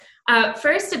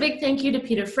First, a big thank you to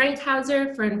Peter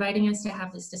Frankhauser for inviting us to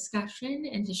have this discussion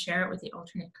and to share it with the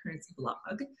Alternate Currents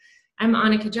blog. I'm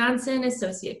Annika Johnson,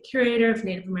 Associate Curator of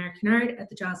Native American Art at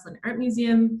the Joslyn Art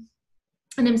Museum,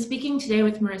 and I'm speaking today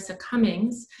with Marissa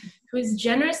Cummings, who has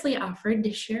generously offered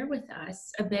to share with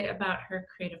us a bit about her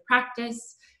creative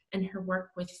practice and her work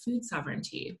with food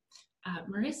sovereignty.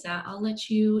 Marissa, I'll let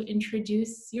you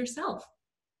introduce yourself.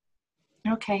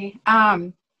 Okay,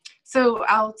 so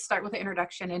I'll start with the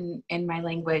introduction in my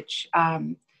language.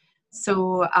 Ambate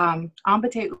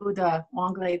uda,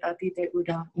 wangle datite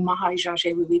uda, umahai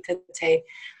jaje wiwitete,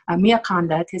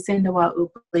 miakanda, tisendawa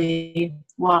upli,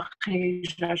 wache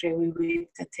jaje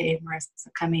wiwitete, Marissa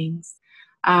Cummings.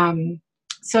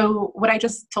 So what I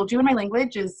just told you in my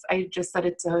language is I just said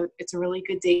it's a really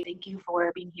good day. Thank you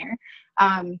for being here.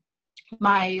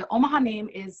 My Omaha name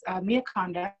is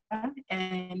Miakanda,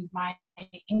 and my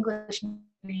English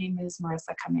name is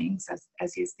Marissa Cummings,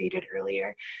 as you stated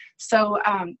earlier. So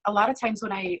a lot of times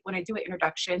when I do an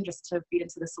introduction, just to feed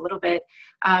into this a little bit,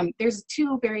 there's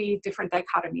two very different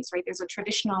dichotomies, right? There's a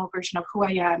traditional version of who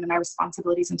I am and my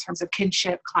responsibilities in terms of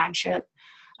kinship, clanship,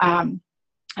 and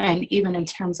even in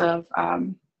terms of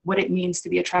what it means to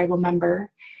be a tribal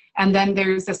member. And then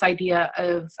there's this idea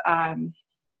of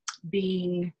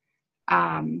being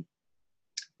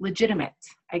legitimate,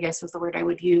 I guess is the word I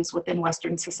would use, within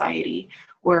Western society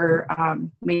or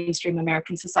mainstream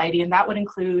American society. And that would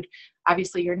include,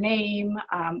 obviously, your name,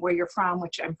 where you're from,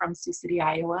 which I'm from Sioux City,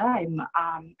 Iowa. I'm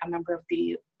a member of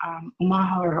the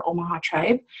Omaha or Omaha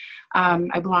tribe.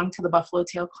 I belong to the Buffalo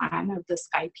Tail Clan of the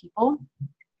Sky people.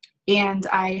 And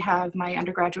I have my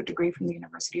undergraduate degree from the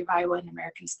University of Iowa in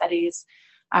American Studies,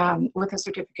 with a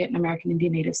certificate in American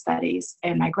Indian Native Studies.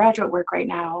 And my graduate work right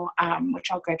now,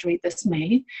 which I'll graduate this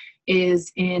May,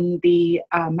 is in the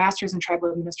Masters in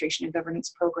Tribal Administration and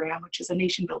Governance program, which is a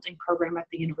nation-building program at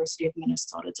the University of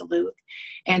Minnesota, Duluth.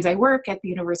 And I work at the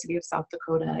University of South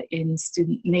Dakota in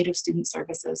Native Student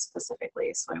Services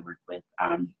specifically. So I work with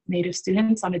Native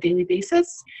students on a daily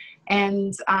basis.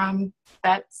 And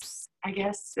that's, I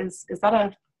guess, is that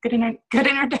a good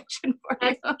introduction for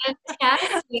you? That's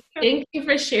fantastic. Thank you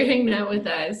for sharing that with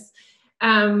us.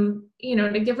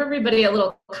 To give everybody a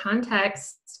little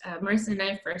context, Marissa and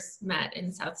I first met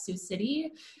in South Sioux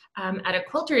City at a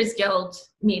Quilters Guild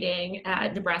meeting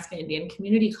at Nebraska Indian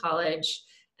Community College,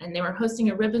 and they were hosting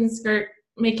a ribbon skirt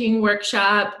making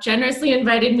workshop, generously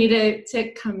invited me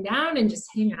to come down and just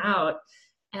hang out.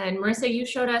 And Marissa, you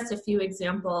showed us a few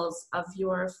examples of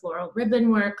your floral ribbon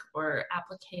work or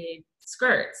applique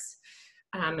skirts,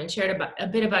 and shared a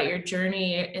bit about your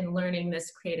journey in learning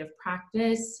this creative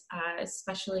practice,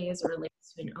 especially as it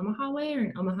relates to an Omaha way or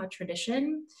an Omaha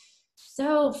tradition.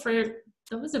 So for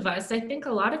those of us, I think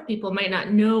a lot of people might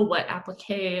not know what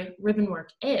applique ribbon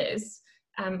work is.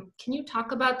 Can you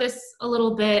talk about this a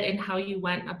little bit and how you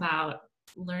went about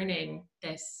learning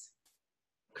this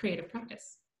creative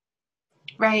practice?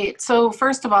 Right. So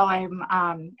first of all, I'm,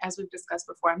 as we've discussed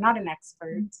before, I'm not an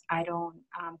expert. I don't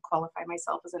qualify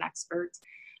myself as an expert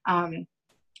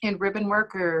in ribbon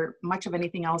work or much of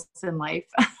anything else in life.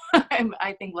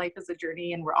 I think life is a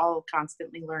journey and we're all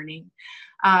constantly learning.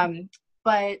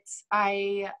 But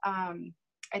I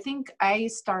think I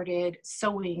started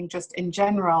sewing just in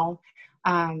general,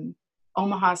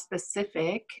 Omaha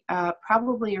specific,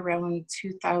 probably around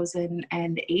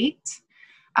 2008.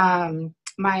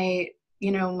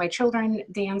 My children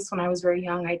danced when I was very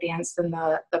young. I danced in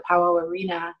the powwow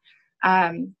arena.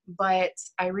 But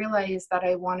I realized that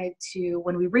I wanted to,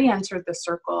 when we re-entered the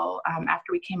circle,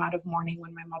 after we came out of mourning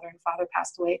when my mother and father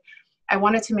passed away, I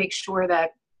wanted to make sure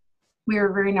that we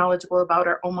were very knowledgeable about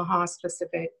our Omaha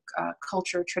specific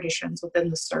culture traditions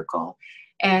within the circle.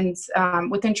 And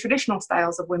within traditional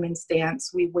styles of women's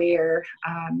dance, we wear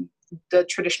the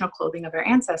traditional clothing of our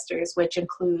ancestors, which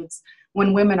includes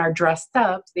when women are dressed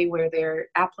up, they wear their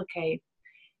applique.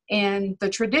 And the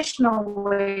traditional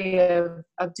way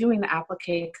of doing the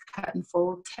applique cut and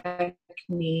fold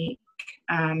technique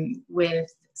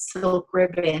with silk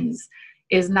ribbons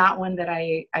is not one that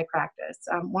I practice.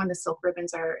 One, the silk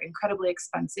ribbons are incredibly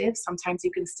expensive. Sometimes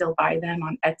you can still buy them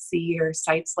on Etsy or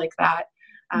sites like that,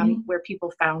 where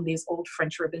people found these old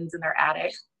French ribbons in their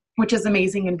attic, which is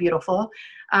amazing and beautiful.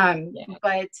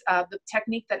 But the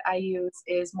technique that I use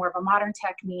is more of a modern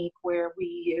technique where we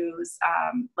use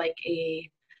like a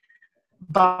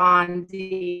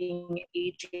bonding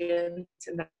agent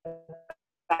in the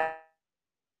back,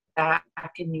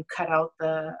 and you cut out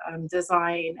the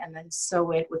design and then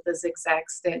sew it with a zigzag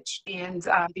stitch. And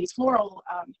these floral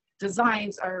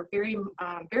designs are very,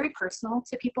 very personal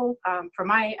to people. From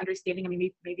my understanding, I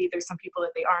mean, maybe there's some people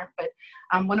that they aren't, but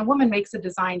when a woman makes a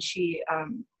design, she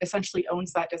essentially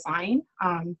owns that design.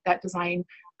 That design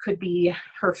could be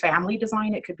her family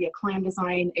design, it could be a clan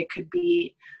design, it could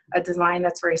be a design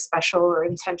that's very special or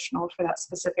intentional for that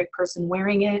specific person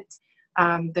wearing it.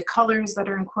 The colors that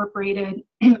are incorporated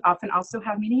often also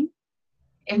have meaning.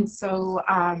 And so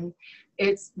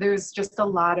there's just a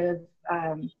lot of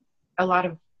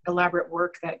elaborate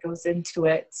work that goes into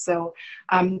it. So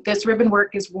this ribbon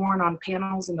work is worn on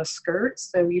panels in the skirt,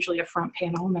 so usually a front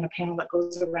panel and then a panel that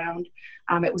goes around.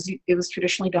 It was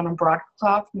traditionally done on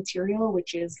broadcloth material,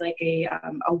 which is like a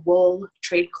wool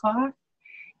trade cloth,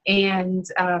 and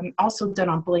also done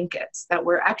on blankets that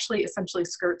were actually essentially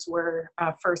skirts were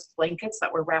first blankets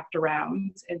that were wrapped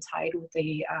around and tied with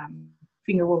a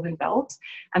finger woven belt,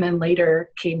 and then later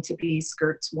came to be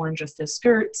skirts worn just as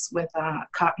skirts with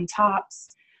cotton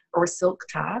tops or silk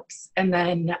tops, and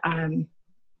then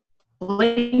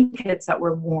blankets that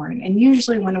were worn. And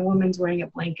usually when a woman's wearing a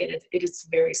blanket, it is a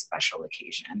very special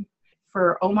occasion.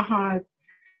 For Omaha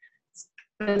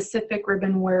specific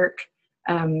ribbon work,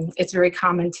 it's very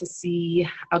common to see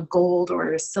a gold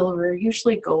or a silver,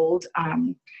 usually gold,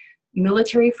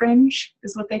 military fringe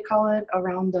is what they call it,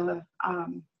 around the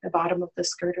bottom of the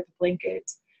skirt or the blanket.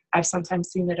 I've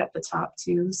sometimes seen it at the top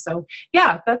too. So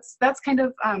yeah, that's kind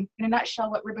of in a nutshell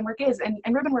what ribbon work is. And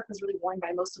ribbon work was really worn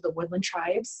by most of the woodland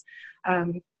tribes.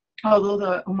 Although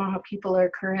the Omaha people are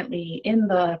currently in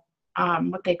the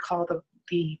what they call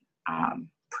the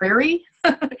prairie.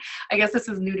 I guess this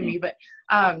is new to me, but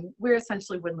we're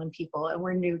essentially woodland people, and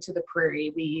we're new to the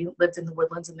prairie. We lived in the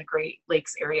woodlands in the Great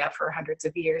Lakes area for hundreds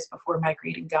of years before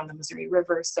migrating down the Missouri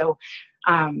River. So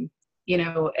you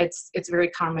know, it's very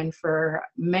common for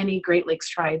many Great Lakes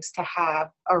tribes to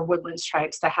have, or woodlands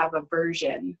tribes to have a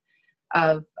version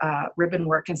of ribbon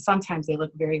work, and sometimes they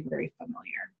look very, very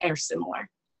familiar or similar.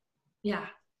 Yeah,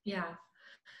 yeah.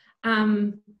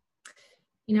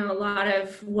 You know, a lot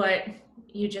of what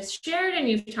you just shared and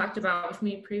you've talked about with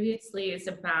me previously is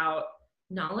about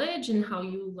knowledge and how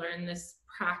you learn this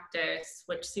practice,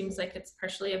 which seems like it's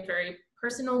partially a very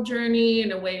personal journey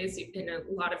in a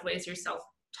lot of ways you're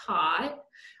self-taught,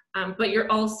 but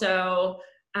you're also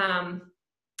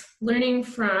learning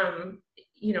from,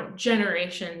 you know,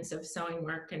 generations of sewing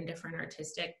work and different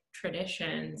artistic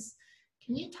traditions.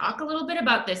 Can you talk a little bit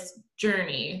about this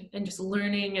journey and just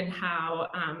learning and how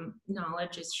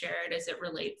knowledge is shared as it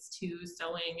relates to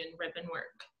sewing and ribbon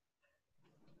work?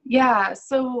 Yeah,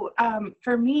 so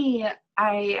for me,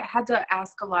 I had to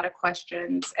ask a lot of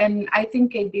questions, and I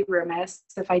think I'd be remiss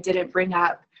if I didn't bring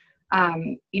up,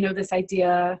 you know, this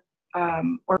idea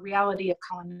or reality of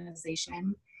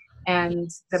colonization and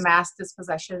the mass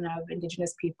dispossession of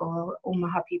Indigenous people,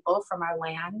 Omaha people, from our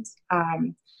land.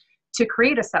 To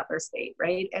create a settler state,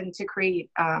 right? And to create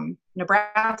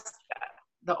Nebraska,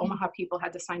 the Omaha people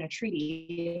had to sign a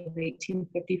treaty in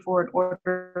 1854 in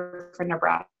order for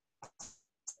Nebraska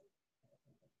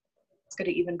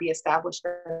to even be established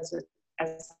as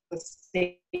a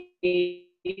state.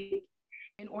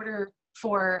 In order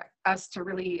for us to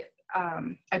really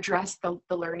address the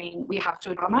learning, we have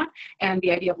to trauma and the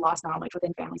idea of lost knowledge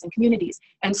within families and communities.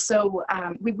 And so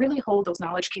we really hold those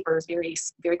knowledge keepers very,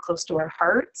 very close to our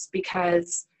hearts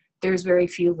because there's very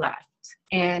few left.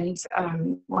 And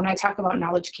when I talk about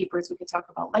knowledge keepers, we could talk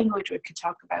about language, we could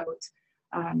talk about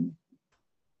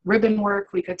ribbon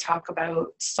work, we could talk about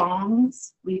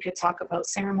songs, we could talk about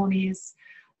ceremonies,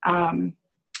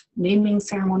 naming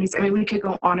ceremonies. I mean, we could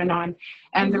go on and on.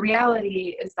 And the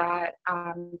reality is that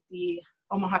the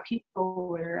Omaha people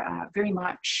were very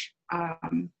much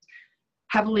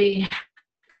heavily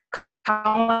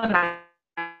colonized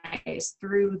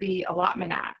through the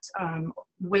Allotment Act,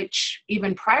 which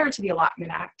even prior to the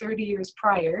Allotment Act, 30 years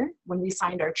prior, when we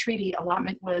signed our treaty,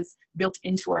 allotment was built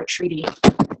into our treaty.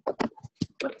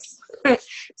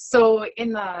 So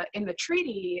in the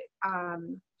treaty,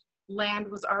 land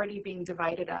was already being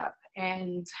divided up,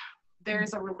 and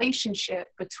there's a relationship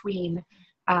between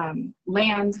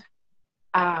land,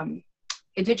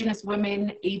 Indigenous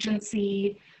women,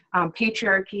 agency,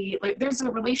 patriarchy. Like, there's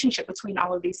a relationship between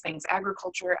all of these things,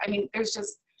 agriculture. I mean,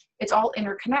 it's all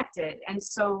interconnected. And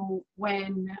so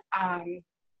when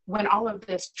all of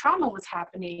this trauma was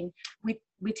happening, we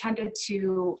tended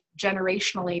to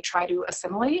generationally try to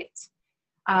assimilate.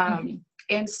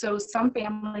 And so some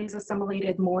families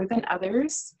assimilated more than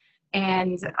others,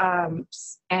 and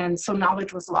so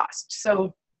knowledge was lost.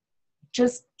 So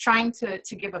just trying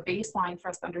to give a baseline for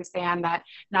us to understand that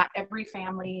not every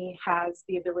family has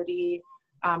the ability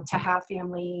to have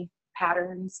family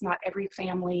patterns. Not every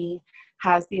family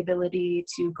has the ability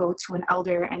to go to an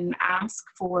elder and ask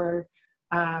for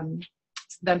them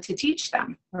to teach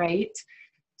them, right?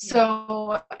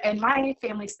 So in my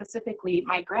family specifically,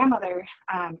 my grandmother,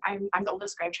 I'm the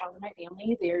oldest grandchild in my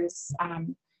family.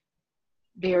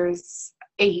 There's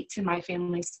 8 in my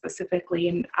family specifically.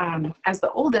 And as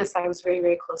the oldest, I was very,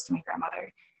 very close to my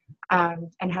grandmother,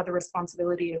 and had the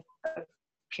responsibility of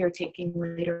caretaking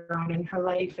later on in her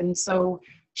life. And so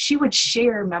she would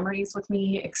share memories with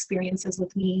me, experiences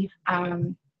with me.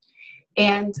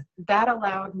 And that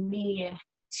allowed me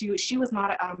to, she was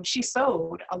not, she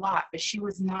sewed a lot, but she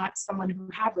was not someone who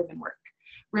had ribbon work.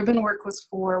 Ribbon work was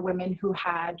for women who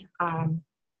had,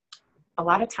 a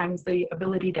lot of times, the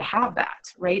ability to have that,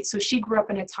 right? So she grew up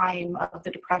in a time of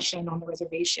the Depression on the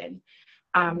reservation,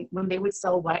 when they would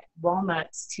sell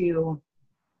walnuts to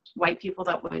white people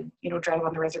that would, drive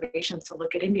on the reservations to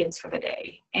look at Indians for the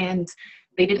day. And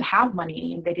they didn't have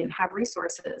money and they didn't have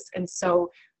resources. And so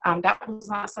that was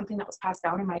not something that was passed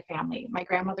down in my family. My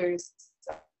grandmother's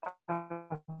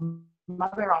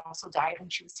mother also died when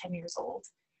she was 10 years old.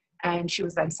 And she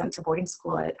was then sent to boarding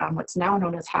school at what's now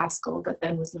known as Haskell, but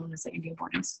then was known as the Indian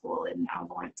Boarding School in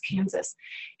Lawrence, Kansas.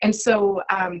 And so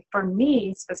for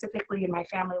me, specifically in my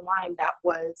family line, that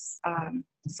was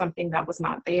something that was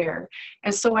not there.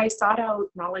 And so I sought out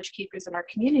knowledge keepers in our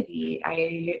community.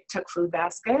 I took food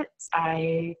baskets.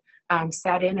 I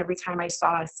sat in every time I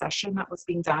saw a session that was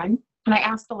being done. And I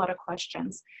asked a lot of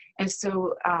questions. And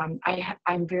so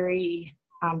I'm very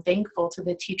thankful to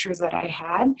the teachers that I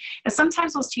had. And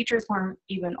sometimes those teachers weren't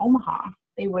even Omaha.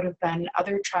 They would have been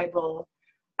other tribal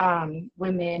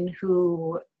women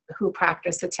who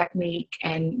practiced the technique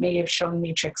and may have shown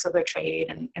me tricks of the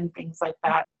trade and things like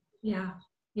that. Yeah.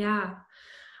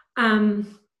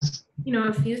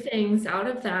 A few things out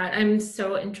of that. I'm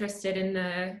so interested in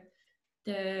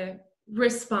the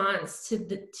response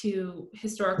to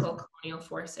historical colonial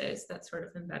forces that's sort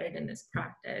of embedded in this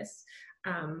practice.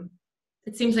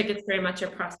 It seems like it's very much a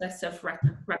process of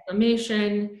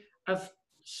reclamation, of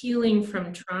healing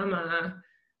from trauma,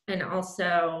 and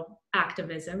also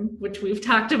activism, which we've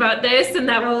talked about this, and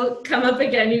that will come up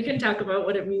again. You can talk about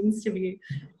what it means to be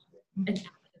an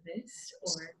activist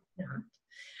or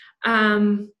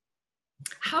not.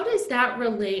 How does that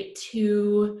relate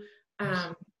to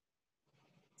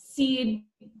seed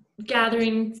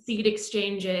gathering, seed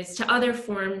exchanges, to other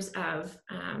forms of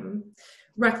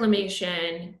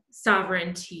reclamation,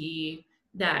 sovereignty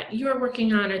that you're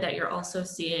working on, or that you're also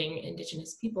seeing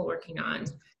Indigenous people working on,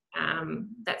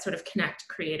 that sort of connect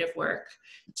creative work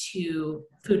to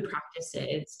food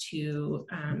practices, to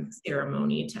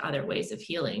ceremony, to other ways of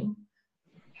healing?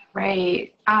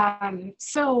 Right.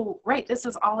 This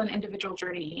is all an individual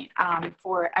journey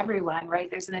for everyone,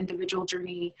 right? There's an individual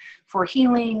journey for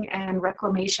healing, and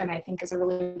reclamation, I think, is a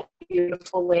really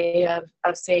beautiful way of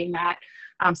saying that.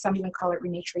 Some even call it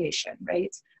renatriation,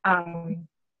 right?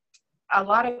 A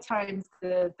lot of times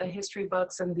the history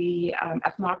books and the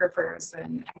ethnographers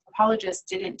and anthropologists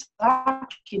didn't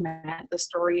document the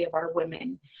story of our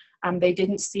women. They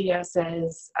didn't see us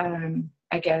as,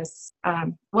 I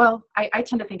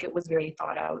tend to think it was very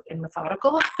thought out and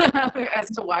methodical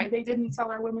as to why they didn't tell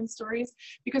our women's stories,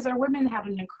 because our women had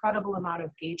an incredible amount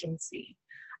of agency.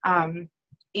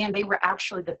 And they were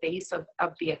actually the base of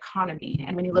the economy.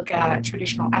 And when you look at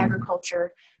traditional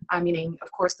agriculture, meaning, of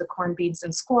course, the corn, beans,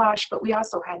 and squash, but we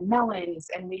also had melons,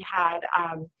 and we had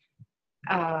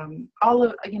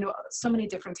so many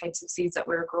different types of seeds that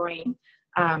we were growing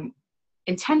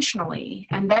intentionally.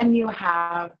 And then you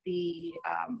have the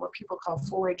what people call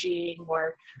foraging,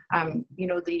 or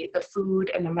the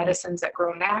food and the medicines that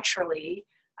grow naturally,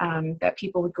 that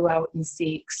people would go out and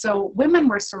seek. So women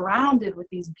were surrounded with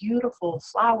these beautiful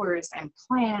flowers and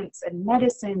plants and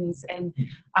medicines, and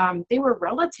they were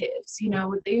relatives.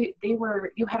 They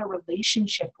were, you had a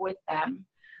relationship with them.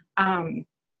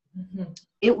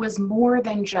 It was more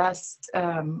than just,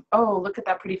 look at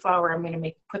that pretty flower, I'm going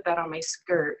to put that on my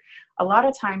skirt. A lot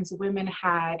of times women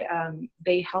had,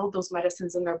 they held those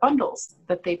medicines in their bundles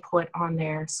that they put on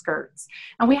their skirts.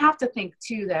 And we have to think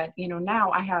too that,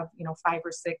 now I have, 5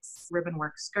 or 6 ribbon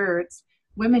work skirts.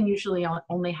 Women usually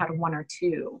only had 1 or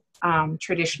 2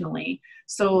 traditionally.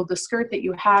 So the skirt that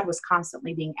you had was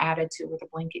constantly being added to, or the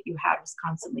blanket you had was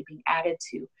constantly being added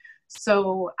to.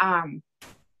 So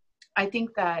I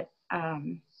think that,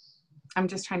 I'm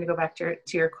just trying to go back to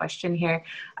your question here.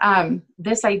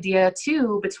 This idea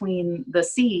too, between the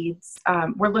seeds,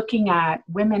 we're looking at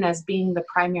women as being the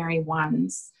primary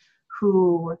ones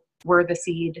who were the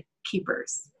seed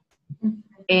keepers.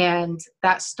 And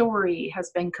that story has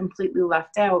been completely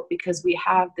left out, because we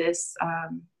have this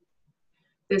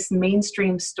this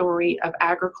mainstream story of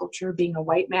agriculture being a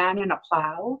white man and a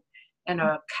plow and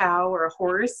a cow or a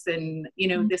horse, and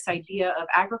this idea of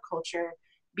agriculture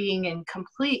being in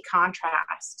complete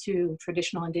contrast to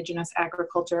traditional indigenous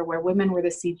agriculture, where women were the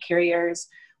seed carriers.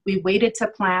 We waited to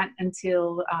plant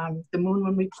until the moon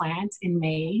when we plant in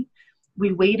May.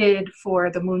 We waited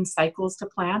for the moon cycles to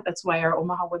plant. That's why our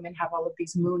Omaha women have all of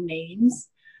these moon names.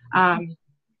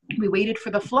 We waited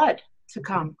for the flood to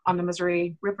come on the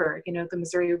Missouri River. The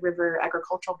Missouri River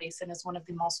agricultural basin is one of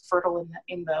the most fertile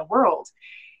in the world.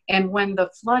 And when the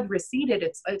flood receded,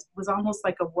 it was almost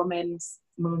like a woman's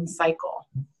moon cycle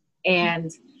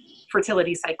and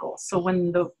fertility cycle. So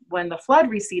when the flood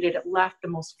receded, it left the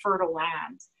most fertile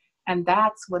land. And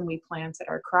that's when we planted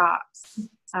our crops.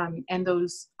 And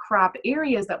those crop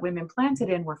areas that women planted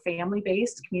in were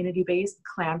family-based, community-based,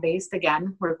 clan-based.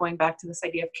 Again, we're going back to this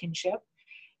idea of kinship.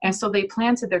 And so they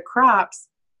planted their crops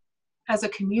as a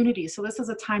community. So this is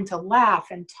a time to laugh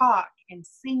and talk and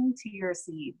sing to your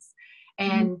seeds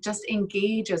and just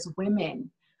engage as women.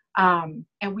 And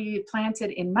we planted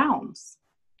in mounds.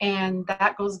 And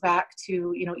that goes back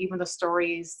to, even the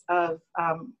stories of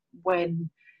when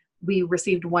we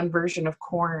received one version of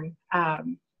corn,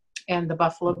 and the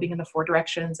buffalo being in the four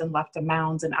directions and left a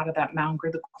mound, and out of that mound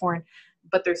grew the corn.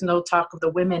 But there's no talk of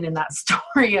the women in that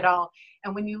story at all.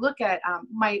 And when you look at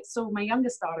my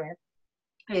youngest daughter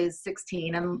is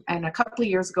 16, and a couple of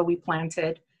years ago we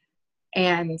planted,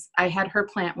 and I had her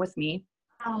plant with me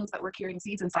mounds that were carrying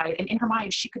seeds inside. And in her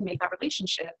mind, she could make that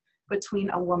relationship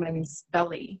between a woman's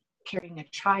belly carrying a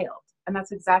child. And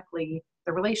that's exactly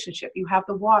the relationship. You have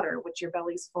the water, which your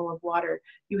belly's full of water.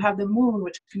 You have the moon,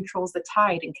 which controls the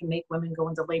tide and can make women go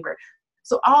into labor.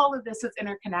 So all of this is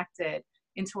interconnected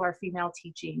into our female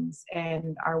teachings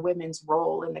and our women's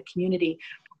role in the community.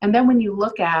 And then when you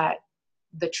look at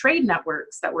the trade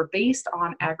networks that were based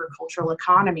on agricultural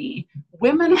economy,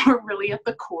 women were really at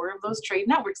the core of those trade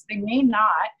networks. They may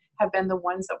not have been the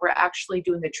ones that were actually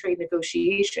doing the trade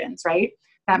negotiations, right?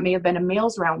 That may have been a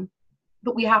male's realm,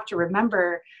 but we have to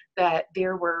remember that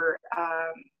there were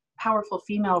powerful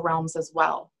female realms as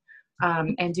well,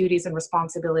 and duties and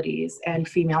responsibilities and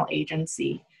female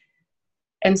agency.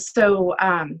 And so,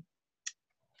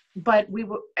 but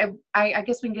I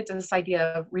guess we can get to this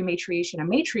idea of rematriation and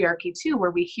matriarchy too,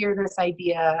 where we hear this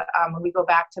idea when we go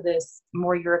back to this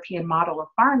more European model of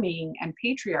farming and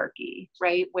patriarchy,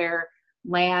 right? Where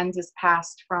land is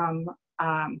passed from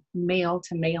male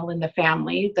to male in the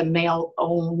family. The male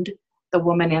owned the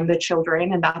woman and the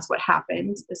children, and that's what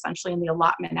happened essentially in the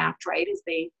Allotment Act, right? Is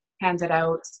they handed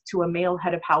out to a male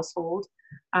head of household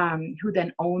who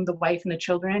then owned the wife and the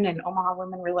children, and Omaha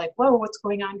women were like, whoa, what's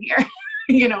going on here?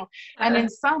 And in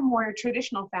some more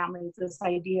traditional families, this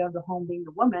idea of the home being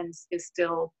the woman's is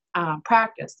still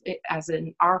practiced, as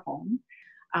in our home.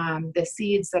 The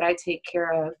seeds that I take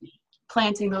care of,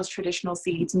 planting those traditional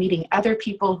seeds, meeting other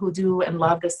people who do and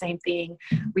love the same thing.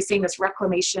 We're seeing this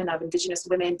reclamation of Indigenous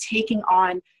women taking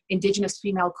on Indigenous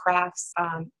female crafts.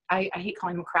 I hate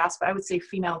calling them crafts, but I would say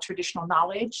female traditional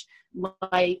knowledge,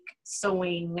 like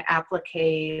sewing,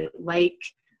 applique, like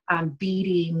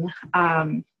beading,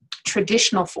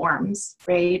 traditional forms,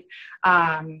 right?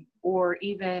 Or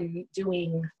even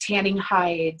doing tanning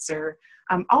hides, or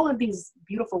all of these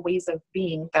beautiful ways of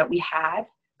being that we had.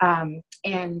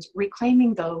 And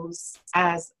reclaiming those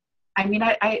as,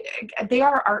 they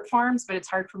are art forms, but it's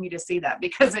hard for me to see that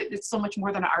because it's so much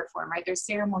more than an art form, right? There's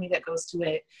ceremony that goes to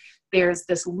it. There's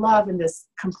this love and this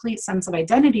complete sense of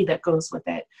identity that goes with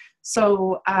it.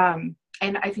 So, and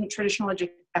I think traditional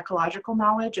ecological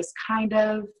knowledge is kind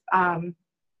of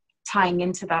tying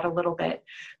into that a little bit.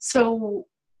 So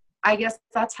I guess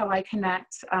that's how I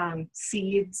connect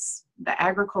seeds, the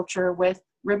agriculture with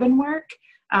ribbon work.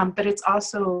 But it's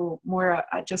also more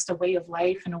just a way of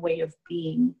life and a way of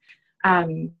being.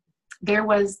 There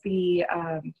was the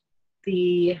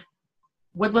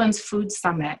Woodlands Food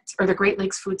Summit, or the Great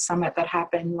Lakes Food Summit, that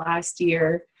happened last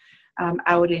year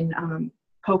out in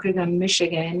Pokagon,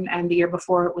 Michigan, and the year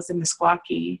before it was in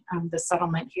Meskwaki, the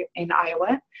settlement here in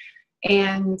Iowa.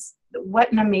 And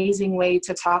what an amazing way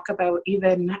to talk about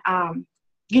even,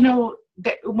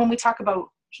 when we talk about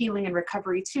healing and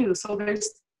recovery too. So there's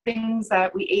things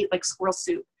that we ate like squirrel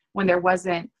soup when there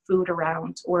wasn't food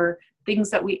around, or things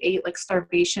that we ate like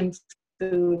starvation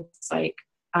foods, like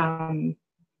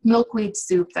milkweed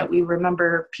soup that we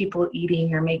remember people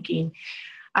eating or making.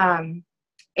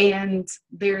 And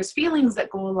there's feelings that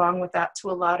go along with that to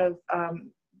a lot of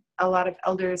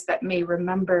elders that may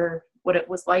remember what it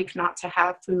was like not to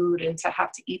have food and to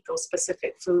have to eat those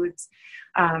specific foods.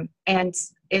 And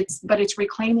it's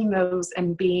reclaiming those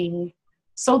and being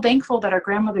so thankful that our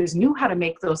grandmothers knew how to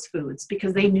make those foods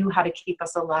because they knew how to keep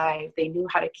us alive. They knew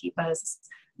how to keep us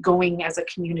going as a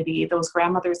community. Those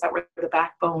grandmothers that were the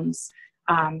backbones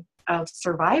of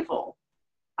survival,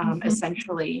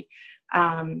 essentially.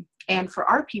 And for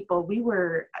our people, we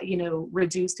were,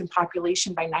 reduced in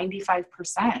population by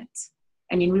 95%.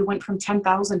 I mean, we went from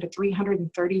 10,000 to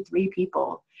 333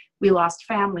 people. We lost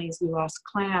families, we lost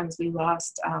clans, we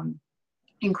lost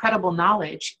incredible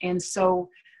knowledge. And so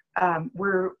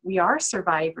we are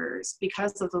survivors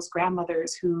because of those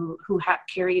grandmothers who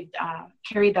carried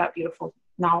that beautiful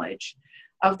knowledge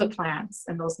of the plants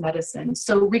and those medicines.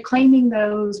 So reclaiming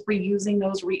those, reusing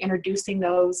those, reintroducing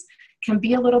those can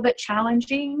be a little bit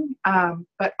challenging,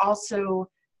 but also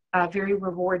very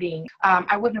rewarding.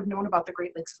 I wouldn't have known about the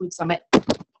Great Lakes Food Summit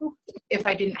if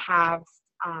I didn't have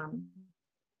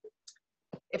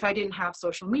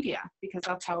social media, because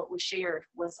that's how it was shared,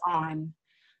 was on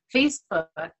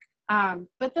Facebook.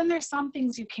 But then there's some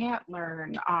things you can't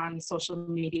learn on social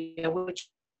media, which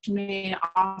may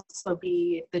also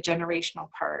be the generational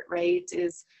part, right?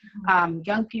 Is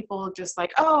young people just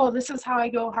like, oh, this is how I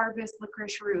go harvest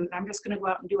licorice root. I'm just going to go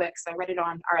out and do it because I read it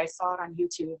on, or I saw it on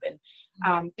YouTube.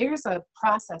 And there's a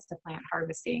process to plant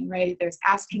harvesting, right? There's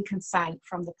asking consent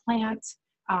from the plant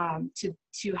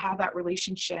to have that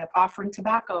relationship, offering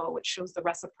tobacco, which shows the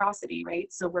reciprocity,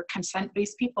 right? So we're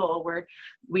consent-based people. We're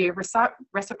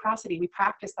reciprocity. We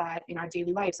practice that in our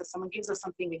daily lives. If someone gives us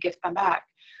something, we gift them back.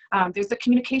 There's the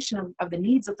communication of the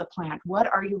needs of the plant. What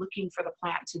are you looking for the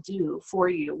plant to do for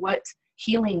you? What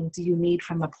healing do you need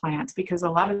from the plant? Because a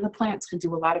lot of the plants can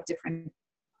do a lot of different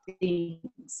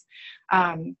things.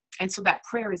 And so that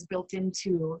prayer is built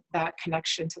into that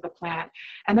connection to the plant,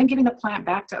 and then giving the plant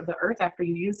back to the earth after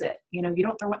you use it. You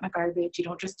don't throw it in the garbage. You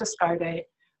don't just discard it.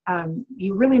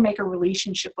 You really make a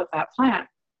relationship with that plant.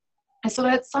 And so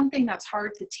that's something that's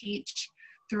hard to teach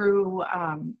through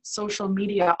social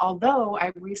media. Although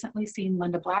I've recently seen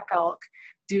Linda Black Elk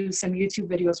do some YouTube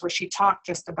videos where she talked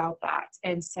just about that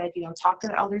and said, talk to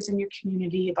the elders in your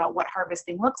community about what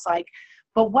harvesting looks like.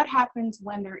 But what happens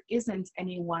when there isn't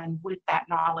anyone with that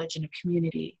knowledge in a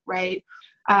community, right?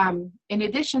 In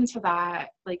addition to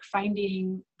that, like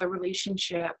finding the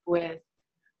relationship with,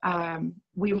 when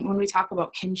we talk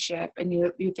about kinship, and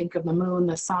you think of the moon,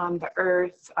 the sun, the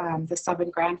earth, the 7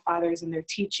 grandfathers and their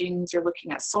teachings, you're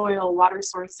looking at soil, water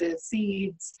sources,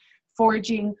 seeds,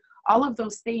 foraging, all of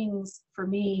those things. For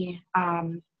me,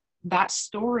 that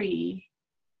story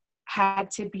had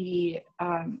to be,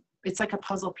 it's like a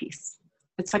puzzle piece.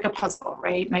 It's like a puzzle,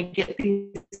 right? And I get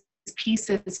these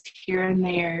pieces here and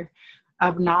there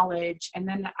of knowledge. And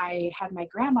then I had my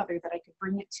grandmother that I could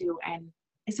bring it to. And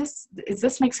does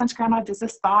this make sense, Grandma? Does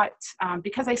this thought,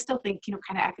 because I still think,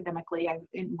 kind of academically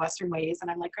in Western ways. And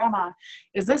I'm like, Grandma,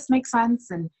 does this make sense?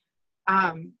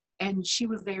 And she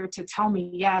was there to tell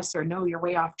me yes or no, you're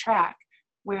way off track.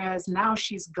 Whereas now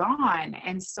she's gone.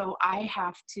 And so I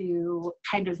have to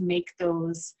kind of make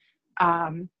those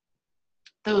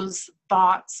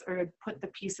thoughts, or put the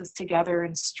pieces together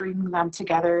and string them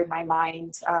together in my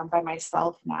mind by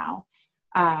myself now.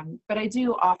 But I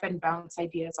do often bounce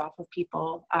ideas off of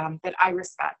people that I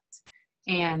respect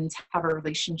and have a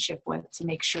relationship with, to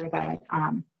make sure that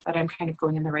I'm kind of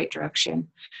going in the right direction.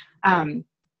 And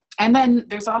then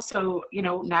there's also,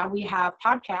 now we have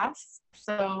podcasts.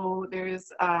 So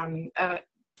there's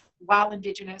While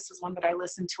Indigenous is one that I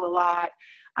listen to a lot.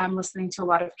 I'm listening to a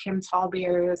lot of Kim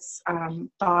Tallbear's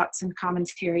thoughts and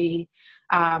commentary,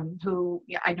 who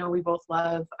I know we both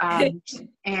love,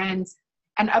 and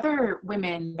other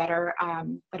women that are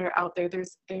out there.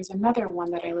 There's another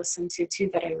one that I listen to too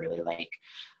that I really like,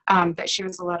 that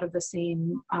shares a lot of the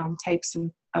same types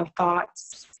of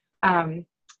thoughts.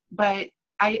 But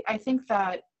I think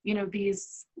that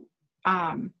these.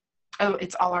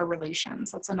 It's All Our Relations.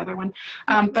 That's another one.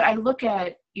 But I look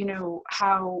at,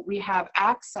 how we have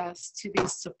access to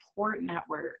these support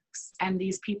networks and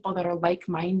these people that are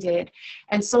like-minded.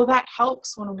 And so that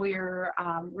helps when we're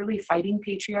really fighting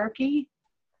patriarchy,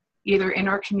 either in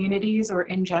our communities or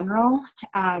in general.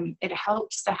 It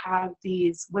helps to have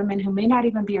these women who may not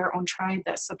even be our own tribe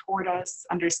that support us,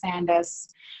 understand us,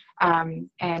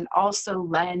 and also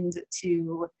lend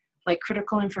to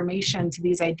critical information to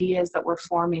these ideas that we're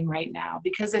forming right now,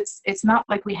 because it's not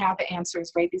like we have the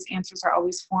answers, right? These answers are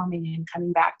always forming and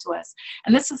coming back to us.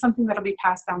 And this is something that'll be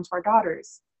passed down to our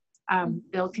daughters.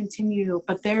 They'll continue,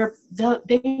 but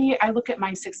I look at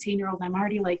my 16-year-old and I'm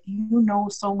already like,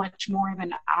 so much more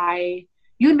than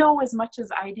as much as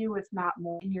I do, if not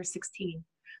more, and you're 16.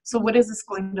 So what is this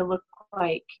going to look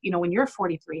like, when you're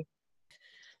 43?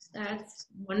 That's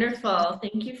wonderful.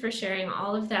 Thank you for sharing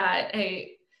all of that.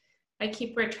 I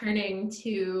keep returning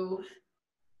to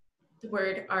the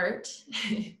word art,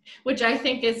 which I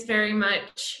think is very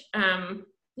much,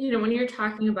 when you're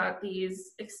talking about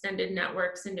these extended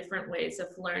networks and different ways of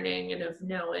learning and of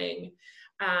knowing,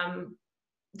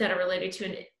 that are related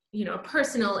to a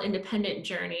personal independent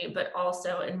journey, but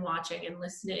also in watching and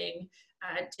listening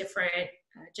different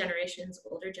generations,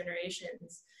 older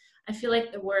generations. I feel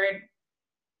like the word,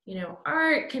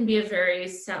 art can be a very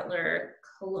settler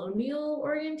colonial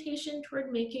orientation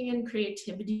toward making and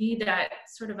creativity that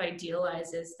sort of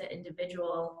idealizes the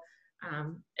individual.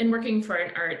 And working for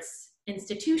an arts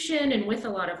institution and with a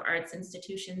lot of arts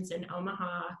institutions in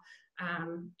Omaha,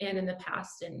 and in the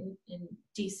past in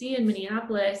DC and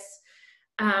Minneapolis,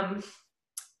 I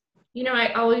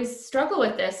always struggle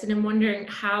with this, and I'm wondering,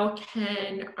 how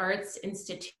can arts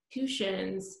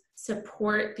institutions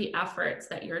support the efforts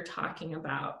that you're talking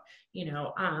about,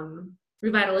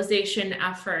 revitalization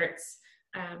efforts,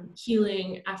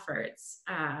 healing efforts,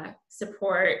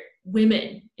 support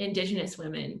women, Indigenous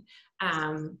women,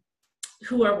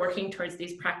 who are working towards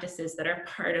these practices that are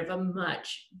part of a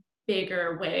much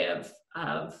bigger way of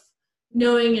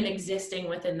knowing and existing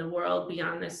within the world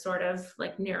beyond this sort of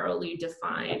like narrowly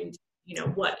defined,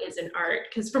 what is an art?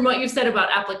 Because from what you said about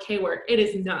appliqué work, it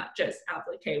is not just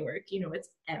appliqué work, it's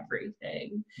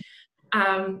everything.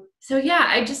 So yeah,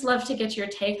 I just love to get your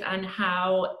take on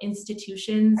how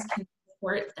institutions can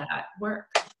support that work.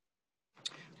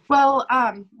 Well,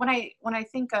 when I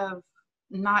think of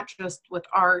not just with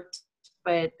art,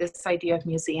 but this idea of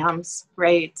museums,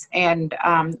 right? And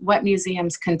what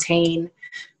museums contain.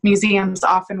 Museums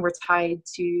often were tied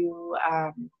to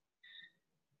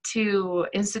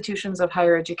institutions of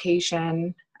higher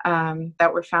education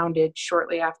that were founded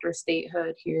shortly after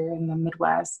statehood here in the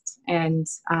Midwest, and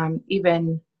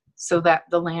even so that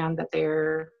the land that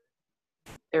they're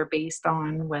based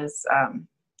on was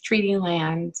treaty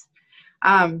land.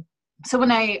 So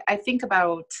when I think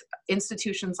about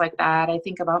institutions like that, I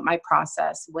think about my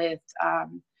process with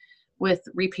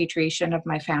repatriation of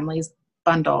my family's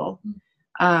bundle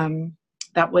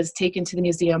that was taken to the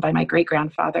museum by my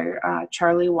great-grandfather,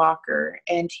 Charlie Walker,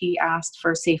 and he asked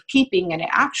for safekeeping, and it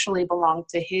actually belonged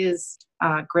to his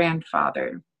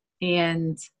grandfather,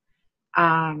 and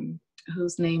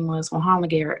whose name was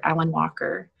Wahanlegare Allen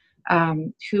Walker,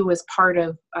 who was part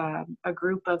of a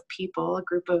group of people, a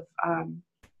group of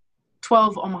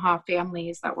 12 Omaha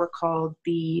families that were called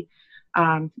the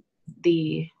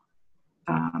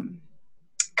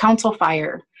Council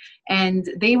Fire. And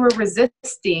they were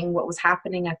resisting what was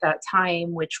happening at that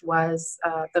time, which was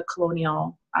the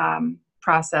colonial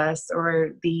process,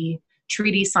 or the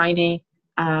treaty signing,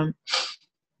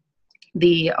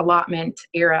 the allotment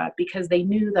era, because they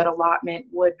knew that allotment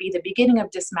would be the beginning of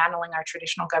dismantling our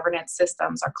traditional governance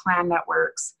systems, our clan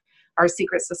networks, our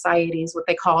secret societies, what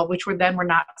they call, which were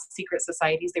not secret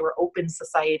societies, they were open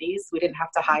societies. We didn't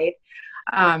have to hide.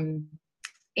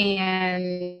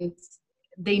 And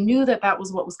they knew that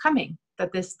was what was coming,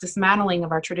 that this dismantling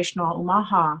of our traditional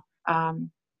Omaha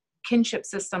kinship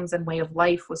systems and way of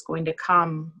life was going to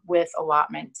come with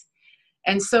allotment.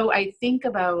 And so I think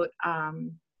about,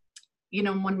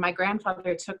 when my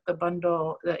grandfather took the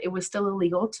bundle, it was still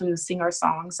illegal to sing our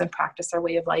songs and practice our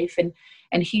way of life. And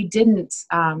he didn't,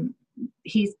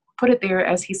 he put it there,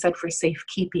 as he said, for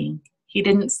safekeeping. He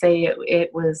didn't say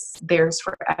it was theirs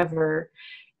forever.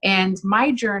 And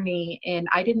my journey, and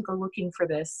I didn't go looking for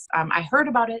this. I heard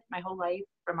about it my whole life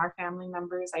from our family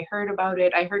members. I heard about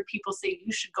it. I heard people say,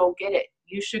 you should go get it.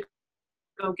 You should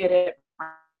go get it.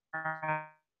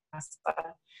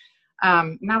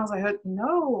 And I was like,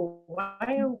 no,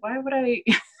 why would I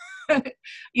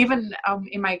even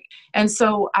in my, and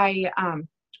so I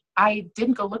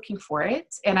didn't go looking for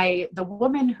it. And the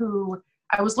woman who,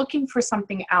 I was looking for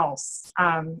something else.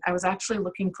 I was actually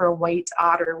looking for a white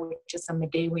otter, which is a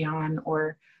Medewian,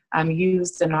 or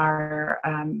used in our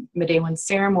Medewian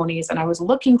ceremonies. And I was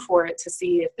looking for it to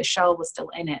see if the shell was still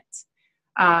in it.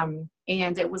 And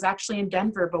it was actually in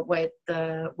Denver, but what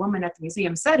the woman at the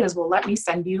museum said is, well, let me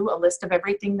send you a list of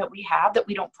everything that we have that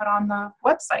we don't put on the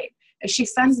website. And she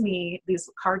sends me these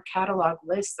card catalog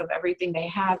lists of everything they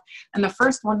have. And the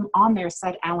first one on there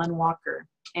said Allen Walker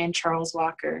and Charles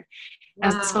Walker. Wow.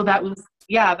 And so that was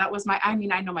my, I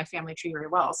know my family tree very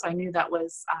well. So I knew that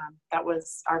was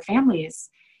our families.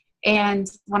 And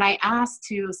when I asked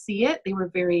to see it, they were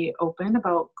very open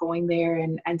about going there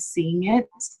and seeing it.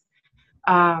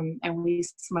 And we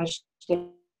smudged it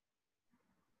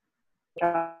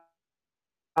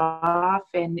off,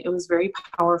 and it was very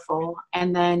powerful.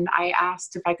 And then I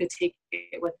asked if I could take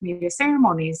it with me to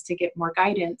ceremonies to get more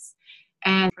guidance.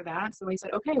 And for that, so I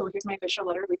said, okay, well, here's my official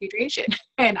letter of repatriation.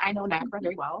 And I know NAGPRA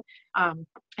very well. And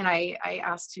I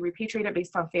asked to repatriate it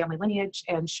based on family lineage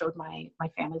and showed my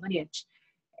family lineage.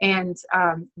 And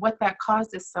what that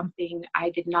caused is something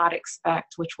I did not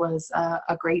expect, which was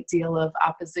a great deal of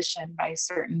opposition by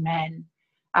certain men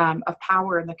of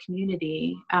power in the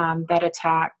community that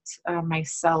attacked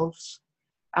myself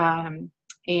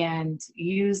and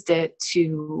used it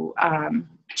to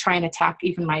try and attack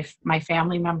even my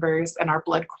family members and our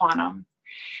blood quantum.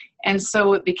 And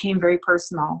so it became very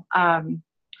personal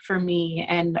for me.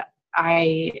 And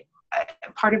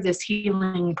part of this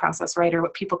healing process, right, or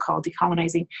what people call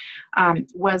decolonizing,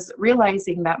 was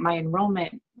realizing that my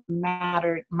enrollment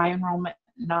number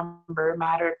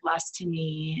mattered less to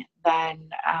me than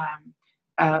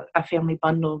a family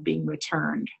bundle being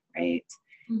returned, right?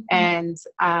 Mm-hmm. And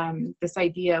this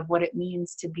idea of what it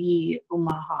means to be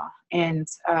Umaha and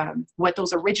what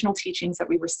those original teachings that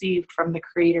we received from the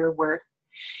Creator were.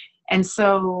 And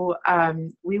so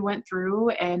we went through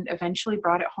and eventually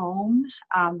brought it home.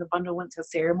 The bundle went to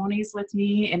ceremonies with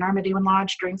me in our Medewan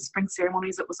Lodge during spring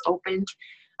ceremonies. It was opened.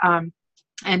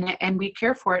 And we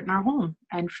care for it in our home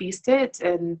and feast it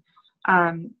and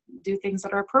do things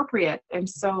that are appropriate. And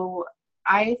so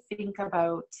I think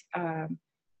about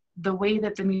the way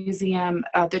that the museum,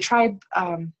 the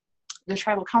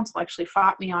tribal council actually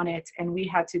fought me on it, and we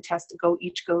had to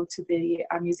each go to the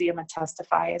museum and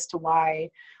testify as to why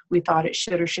we thought it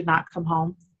should or should not come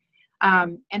home.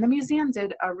 And the museum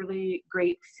did a really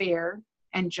great, fair,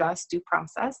 and just due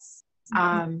process,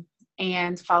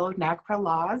 and followed NAGPRA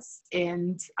laws,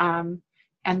 and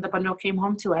the bundle came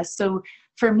home to us. So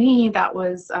for me, that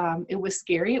was it was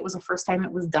scary. It was the first time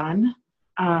it was done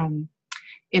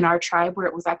in our tribe, where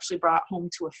it was actually brought home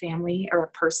to a family or a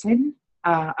person,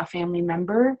 a family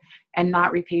member, and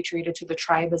not repatriated to the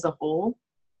tribe as a whole.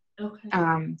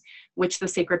 Okay. Which the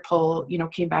Sacred Pole,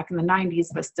 came back in the 90s,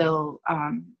 but still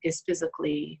is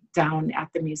physically down at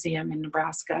the museum in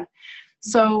Nebraska.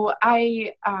 So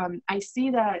I see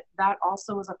that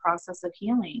also is a process of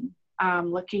healing,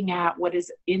 looking at what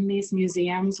is in these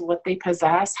museums, what they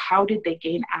possess, how did they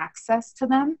gain access to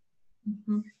them?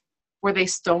 Mm-hmm. Were they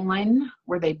stolen?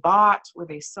 Were they bought? Were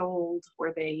they sold?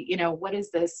 Were they, what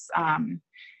is this?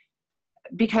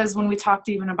 Because when we talked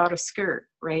even about a skirt,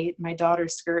 right? My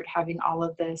daughter's skirt having all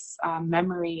of this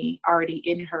memory already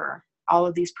in her, all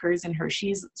of these prayers in her.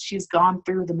 She's gone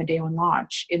through the Medewan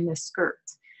Lodge in this skirt.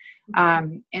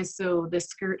 And so the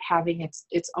skirt having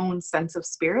its own sense of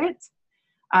spirit.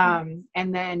 And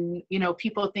then,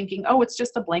 people thinking, oh, it's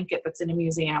just a blanket that's in a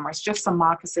museum, or it's just some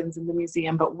moccasins in the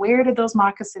museum. But where did those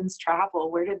moccasins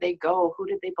travel? Where did they go? Who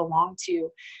did they belong to?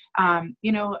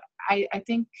 I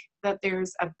think that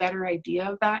there's a better idea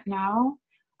of that now.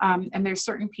 And there's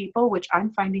certain people, which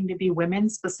I'm finding to be women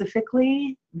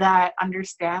specifically, that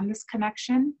understand this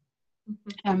connection.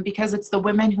 Because it's the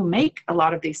women who make a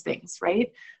lot of these things,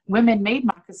 right? Women made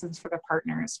moccasins for their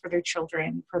partners, for their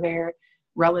children, for their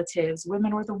relatives.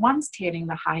 Women were the ones tanning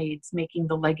the hides, making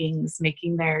the leggings,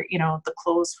 making their, the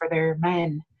clothes for their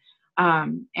men.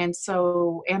 And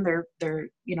their,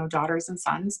 daughters and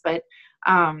sons. But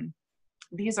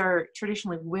these are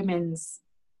traditionally women's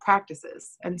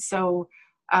practices. And so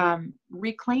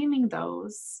reclaiming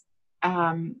those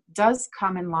does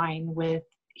come in line with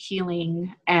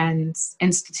healing and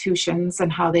institutions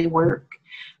and how they work.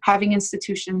 Having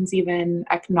institutions even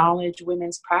acknowledge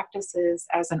women's practices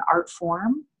as an art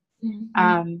form,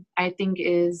 I think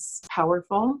is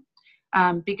powerful.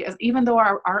 Because even though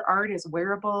our art is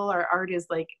wearable, our art is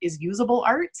usable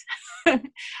art,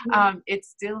 it's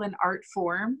still an art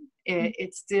form.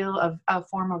 It's still a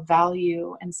form of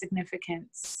value and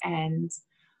significance. And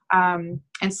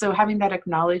so having that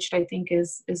acknowledged, I think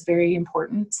is very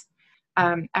important.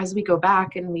 As we go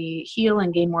back and we heal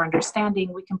and gain more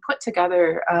understanding, we can put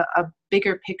together a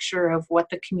bigger picture of what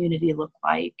the community looked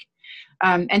like.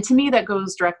 And to me, that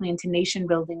goes directly into nation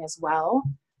building as well,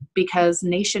 because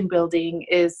nation building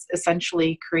is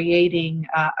essentially creating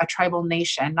a tribal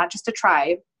nation, not just a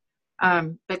tribe,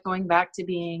 but going back to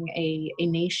being a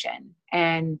nation.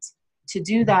 And to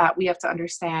do that, we have to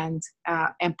understand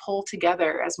and pull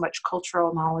together as much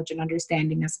cultural knowledge and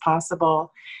understanding as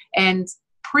possible, and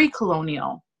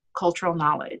pre-colonial cultural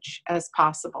knowledge as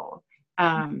possible,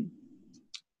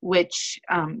 which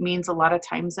means a lot of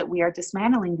times that we are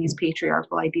dismantling these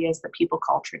patriarchal ideas that people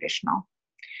call traditional.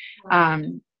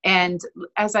 And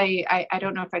as I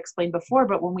don't know if I explained before,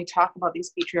 but when we talk about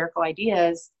these patriarchal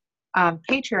ideas,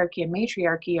 patriarchy and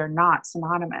matriarchy are not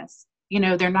synonymous.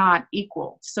 They're not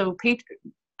equal. So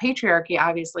patriarchy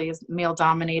obviously is male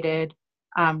dominated.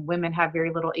 Women have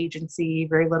very little agency,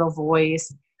 very little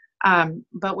voice.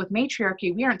 But with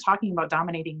matriarchy, we aren't talking about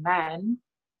dominating men.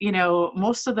 You know,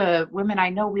 most of the women I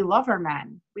know, we love our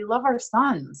men, we love our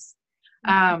sons.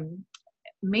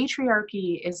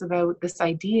 Matriarchy is about this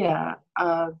idea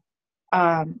of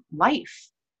life,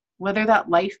 whether that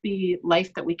life be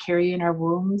life that we carry in our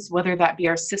wombs, whether that be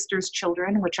our sisters'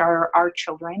 children, which are our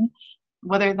children,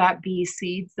 whether that be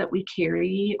seeds that we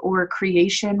carry, or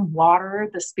creation, water,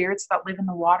 the spirits that live in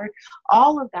the water,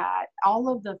 all of that, all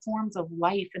of the forms of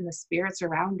life and the spirits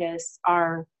around us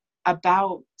are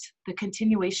about the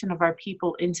continuation of our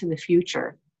people into the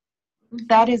future.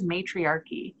 That is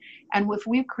matriarchy. And if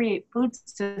we create food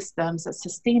systems that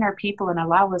sustain our people and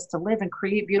allow us to live and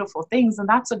create beautiful things, then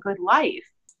that's a good life.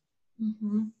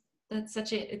 Mm-hmm. It's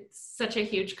such a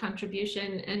huge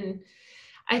contribution. And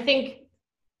I think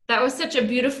that was such a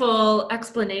beautiful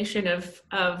explanation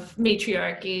of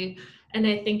matriarchy. And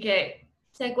I think it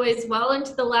segues well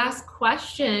into the last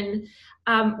question,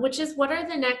 which is, what are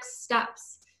the next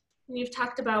steps? And you've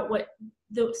talked about what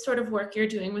the sort of work you're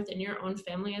doing within your own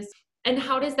family is, and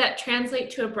how does that translate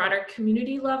to a broader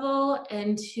community level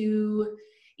and to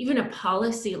even a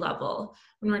policy level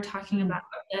when we're talking about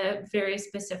the very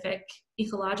specific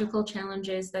ecological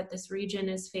challenges that this region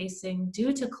is facing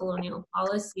due to colonial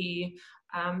policy,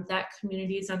 that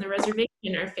communities on the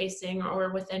reservation are facing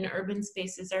or within urban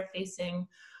spaces are facing?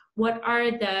 What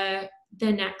are the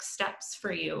next steps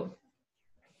for you?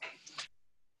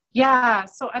 Yeah,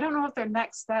 so I don't know if they're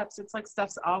next steps. It's like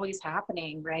stuff's always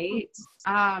happening, right?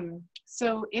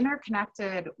 So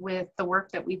interconnected with the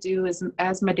work that we do as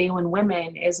Madawan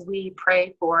women is we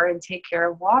pray for and take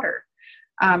care of water,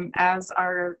 as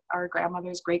our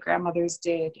grandmothers, great grandmothers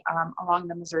did, along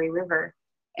the Missouri River.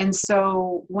 And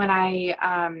so when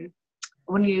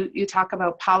when you talk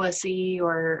about policy,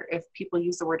 or if people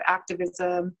use the word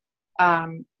activism,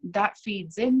 that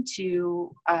feeds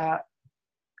into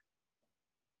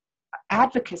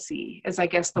advocacy, is I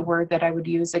guess the word that I would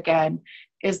use again,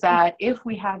 is that if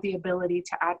we have the ability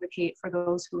to advocate for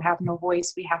those who have no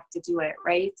voice, we have to do it,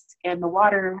 right? And the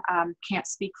water can't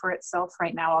speak for itself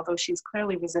right now, although she's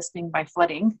clearly resisting by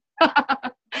flooding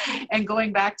and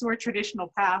going back to her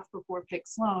traditional path before Pick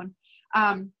Sloan.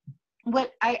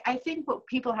 What I think what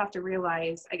people have to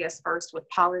realize, I guess, first with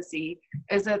policy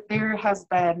is that there has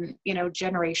been,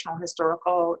 generational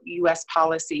historical U.S.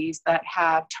 policies that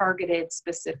have targeted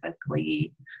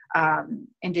specifically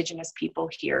Indigenous people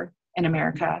here in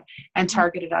America and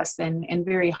targeted us in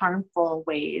very harmful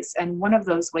ways. And one of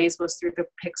those ways was through the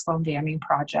Pick Sloan damming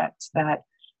project that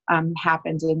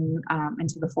happened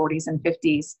into the 40s and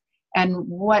 50s. And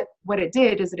what it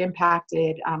did is it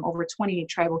impacted over 20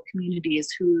 tribal communities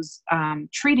whose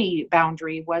treaty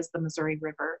boundary was the Missouri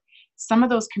River. Some of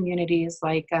those communities,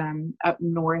 like up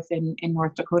north in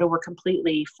North Dakota, were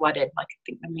completely flooded, like I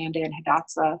think Amanda and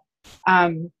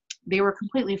Hidatsa. They were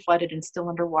completely flooded and still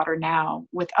underwater now.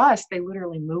 With us, they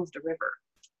literally moved the river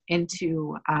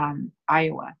into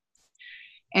Iowa.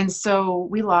 And so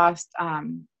we lost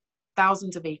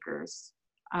thousands of acres,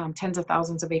 tens of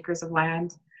thousands of acres of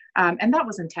land. And that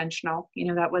was intentional.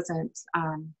 That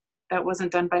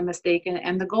wasn't done by mistake.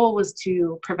 And the goal was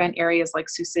to prevent areas like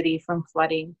Sioux City from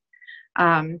flooding,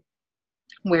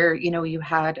 where, you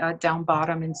had down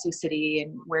bottom in Sioux City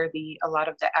and where a lot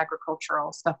of the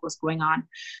agricultural stuff was going on.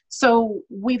 So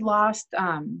we lost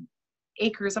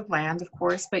acres of land, of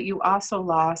course, but you also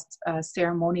lost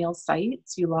ceremonial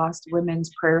sites. You lost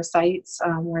women's prayer sites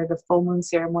where the full moon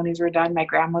ceremonies were done. My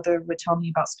grandmother would tell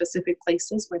me about specific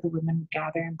places where the women would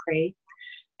gather and pray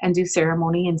and do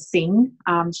ceremony and sing.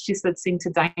 She said sing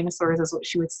to dinosaurs is what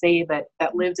she would say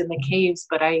that lived in the caves,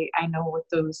 but I know what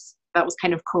that was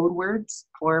kind of code words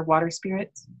for water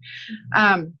spirits.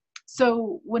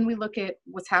 So when we look at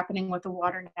what's happening with the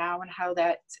water now and how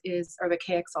that are the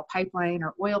KXL pipeline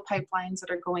or oil pipelines that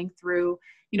are going through,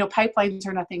 pipelines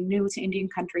are nothing new to Indian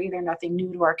country. They're nothing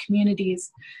new to our communities.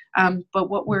 But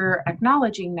what we're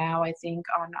acknowledging now, I think,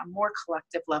 on a more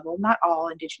collective level, not all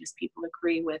Indigenous people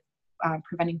agree with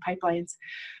preventing pipelines,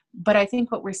 but I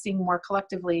think what we're seeing more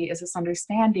collectively is this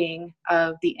understanding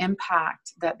of the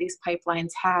impact that these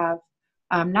pipelines have,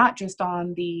 not just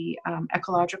on the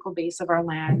ecological base of our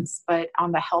lands, but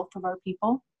on the health of our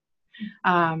people.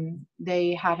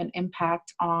 They have an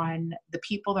impact on the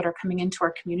people that are coming into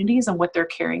our communities and what they're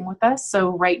carrying with us.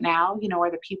 So right now, are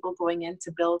the people going in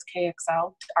to build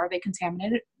KXL, are they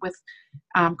contaminated with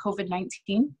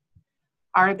COVID-19?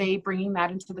 Are they bringing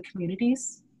that into the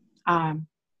communities?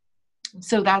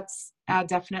 So that's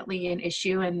definitely an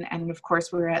issue. And of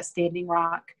course, we were at Standing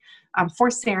Rock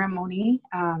for ceremony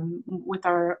with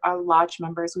our lodge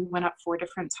members. We went up 4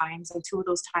 different times, and 2 of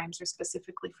those times are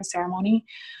specifically for ceremony.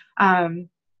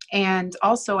 And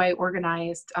also I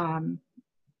organized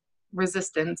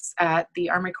resistance at the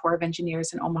Army Corps of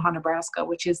Engineers in Omaha, Nebraska,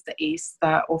 which is the ACE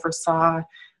that oversaw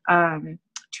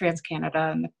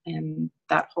TransCanada and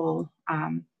that whole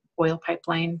oil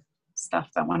pipeline stuff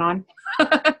that went on.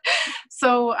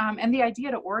 So, and the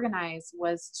idea to organize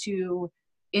was to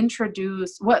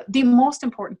introduce what the most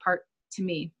important part to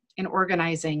me in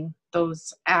organizing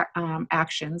those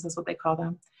actions, is what they call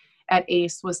them, at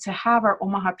ACE, was to have our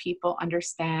Omaha people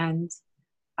understand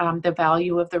the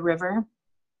value of the river,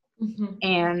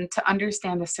 and to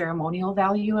understand the ceremonial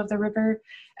value of the river,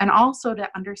 and also to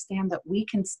understand that we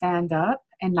can stand up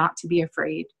and not to be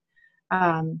afraid.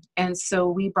 And so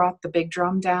we brought the big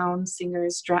drum down,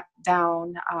 singers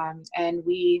down, and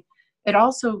it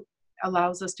also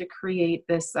allows us to create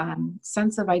this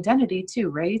sense of identity too,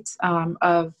 right?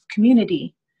 Of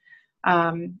community,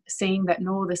 saying that,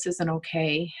 no, this isn't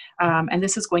okay. And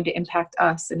this is going to impact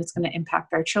us, and it's going to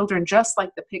impact our children, just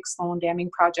like the Pig Sloan Damming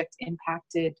Project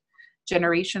impacted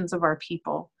generations of our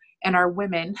people and our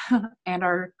women and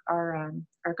our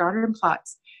garden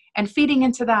plots. And feeding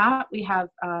into that, we have,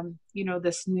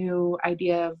 this new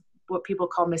idea of what people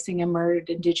call missing and murdered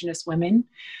Indigenous women.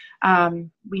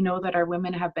 We know that our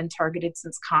women have been targeted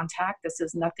since contact. This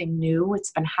is nothing new.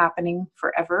 It's been happening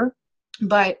forever.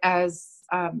 But as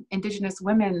Indigenous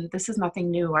women, this is nothing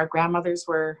new. Our grandmothers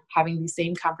were having these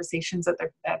same conversations at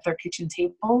their kitchen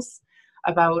tables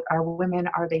about our women.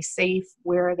 Are they safe?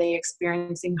 Where are they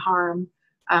experiencing harm?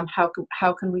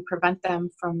 How can we prevent them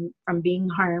from being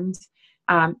harmed?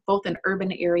 Both in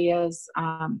urban areas,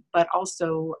 but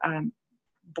also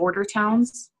border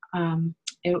towns.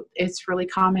 It's really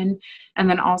common. And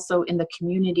then also in the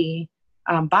community,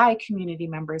 by community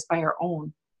members, by our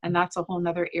own. And that's a whole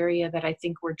nother area that I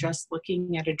think we're just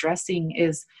looking at addressing,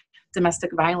 is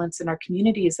domestic violence in our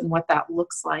communities and what that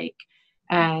looks like.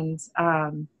 And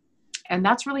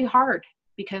that's really hard,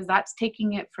 because that's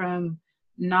taking it from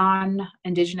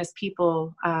non-Indigenous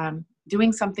people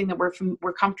doing something that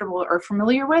we're comfortable or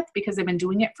familiar with because they've been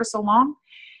doing it for so long,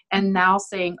 and now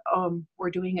saying, we're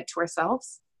doing it to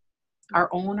ourselves. Our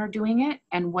own are doing it,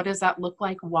 and what does that look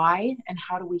like? Why? And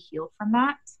how do we heal from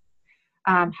that?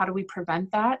 How do we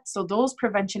prevent that? So those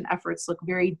prevention efforts look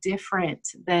very different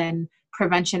than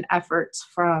prevention efforts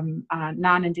from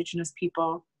non-Indigenous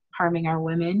people harming our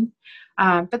women.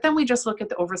 But then we just look at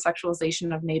the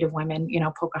over-sexualization of Native women,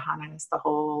 Pocahontas, the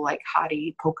whole like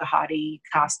hottie, Pocahontas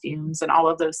costumes and all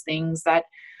of those things that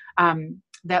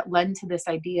led to this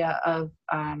idea of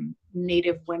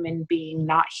Native women being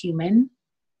not human.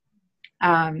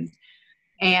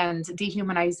 And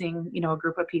dehumanizing, a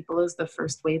group of people is the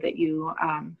first way that you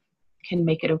can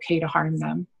make it okay to harm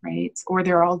them, right? Or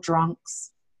they're all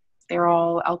drunks, they're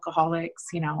all alcoholics,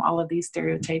 all of these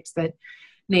stereotypes that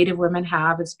Native women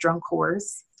have as drunk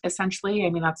whores, essentially. I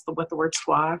mean, that's what the word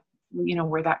squaw,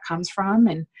 where that comes from.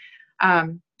 And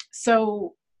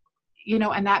so,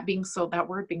 and that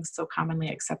word being so commonly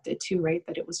accepted too, right?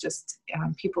 That it was just,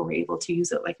 people were able to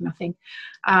use it like nothing.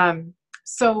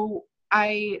 So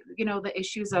the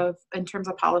issues in terms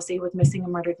of policy with missing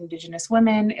and murdered Indigenous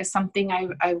women is something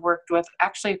I worked with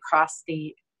actually across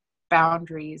state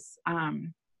boundaries,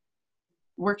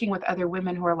 working with other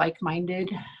women who are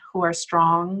like-minded, who are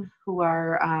strong, who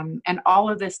are, and all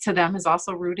of this to them is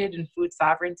also rooted in food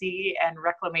sovereignty and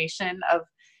reclamation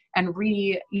and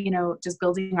just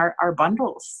building our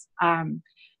bundles.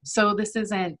 So this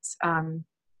isn't, I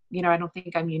don't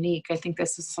think I'm unique. I think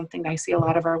this is something I see a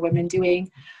lot of our women doing.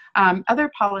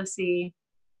 Other policy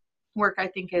work, I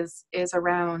think, is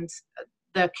around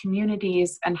the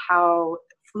communities and how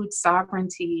food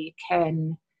sovereignty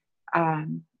can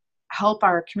help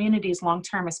our communities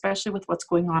long-term, especially with what's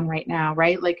going on right now,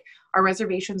 right? Like our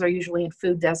reservations are usually in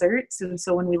food deserts. And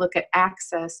so when we look at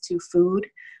access to food,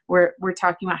 we're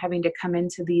talking about having to come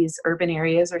into these urban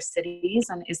areas or cities,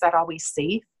 and is that always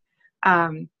safe?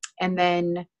 And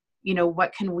then,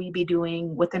 what can we be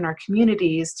doing within our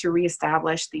communities to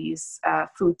reestablish these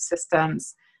food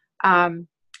systems? And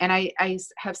I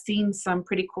have seen some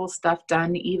pretty cool stuff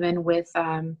done, even with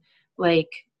like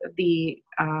the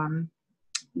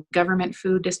government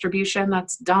food distribution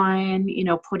that's done,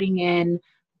 putting in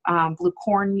blue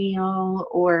cornmeal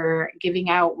or giving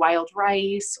out wild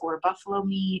rice or buffalo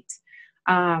meat,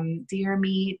 deer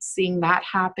meat, seeing that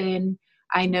happen.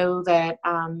 I know that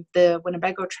the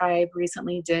Winnebago tribe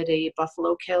recently did a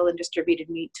buffalo kill and distributed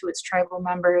meat to its tribal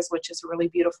members, which is a really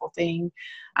beautiful thing.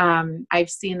 I've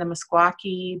seen the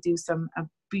Meskwaki do some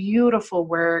beautiful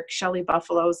work. Shelley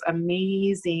Buffalo's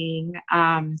amazing.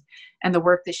 And the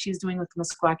work that she's doing with the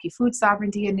Meskwaki Food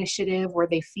Sovereignty Initiative, where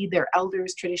they feed their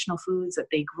elders traditional foods that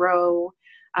they grow.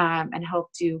 and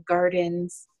help do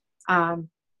gardens.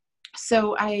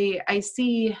 So I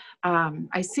see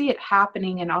it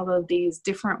happening in all of these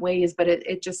different ways, but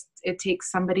it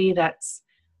takes somebody that's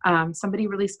somebody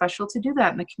really special to do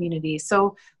that in the community.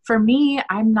 So for me,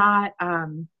 I'm not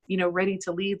ready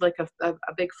to lead like a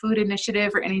big food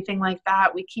initiative or anything like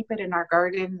that. We keep it in our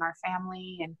garden, our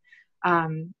family,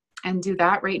 and do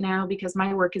that right now because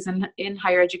my work is in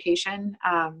higher education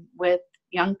with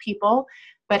young people.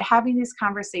 But having these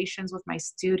conversations with my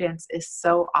students is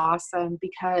so awesome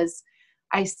because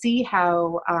I see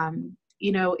how,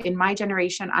 in my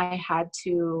generation, I had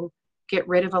to get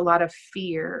rid of a lot of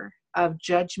fear of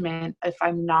judgment if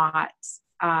I'm not,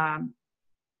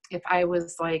 if I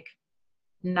was like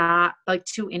not like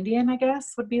too Indian, I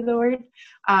guess would be the word.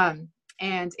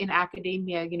 And in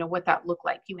academia, what that looked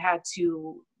like. You had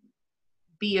to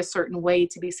be a certain way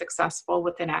to be successful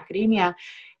within academia.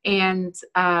 And,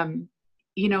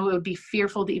 it would be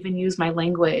fearful to even use my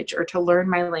language or to learn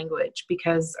my language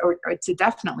because, or to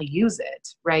definitely use it,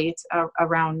 right,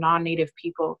 around non-native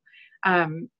people.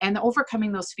 And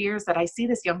overcoming those fears that I see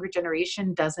this younger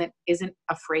generation isn't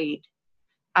afraid.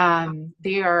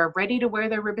 They are ready to wear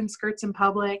their ribbon skirts in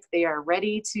public. They are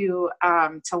ready to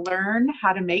learn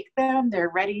how to make them.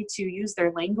 They're ready to use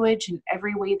their language in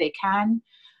every way they can.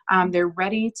 They're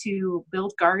ready to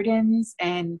build gardens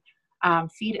and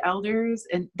feed elders,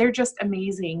 and they're just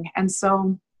amazing. And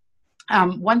so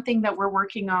one thing that we're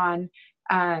working on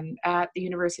at the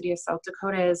University of South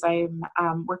Dakota is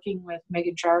I'm working with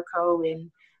Megan Jarko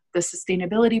in the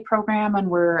sustainability program, and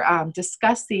we're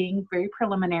discussing very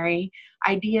preliminary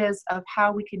ideas of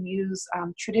how we can use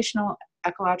traditional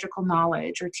ecological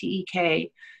knowledge, or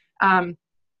TEK, and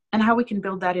how we can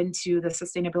build that into the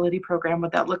sustainability program.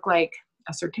 Would that look like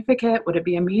a certificate? Would it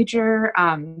be a major?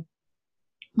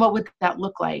 What would that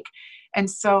look like? And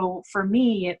so for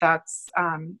me, that's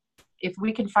if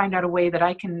we can find out a way that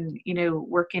I can,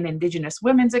 work in Indigenous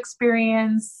women's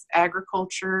experience,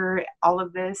 agriculture, all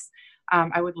of this,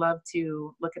 I would love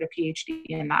to look at a PhD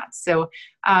in that. So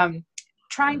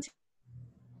trying to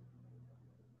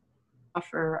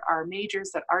offer our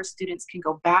majors that our students can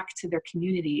go back to their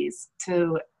communities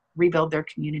to rebuild their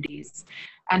communities,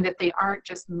 and that they aren't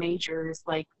just majors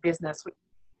like business,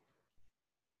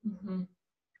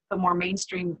 the more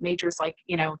mainstream majors like,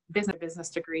 business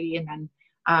degree, and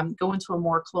then go into a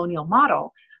more colonial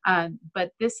model.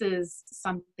 But this is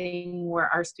something where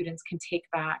our students can take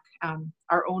back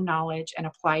our own knowledge and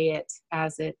apply it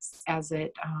as it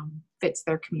fits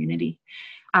their community.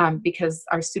 Because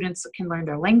our students can learn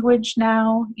their language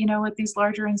now, at these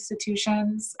larger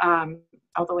institutions.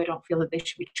 Although I don't feel that they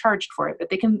should be charged for it, but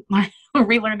they can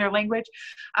relearn their language.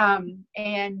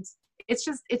 And it's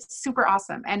super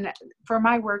awesome. And for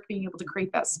my work, being able to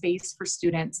create that space for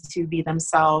students to be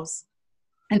themselves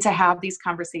and to have these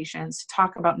conversations, to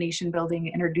talk about nation building,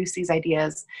 introduce these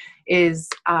ideas is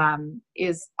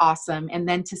awesome. And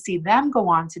then to see them go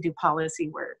on to do policy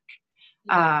work.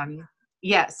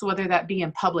 Yes, whether that be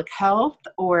in public health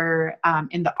or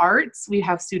in the arts. We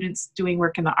have students doing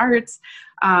work in the arts.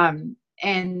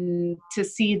 And to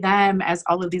see them as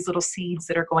all of these little seeds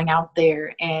that are going out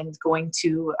there and going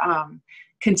to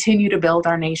continue to build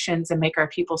our nations and make our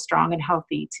people strong and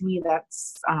healthy, to me,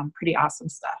 that's pretty awesome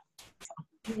stuff.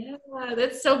 So. Yeah,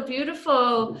 that's so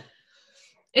beautiful.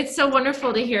 It's so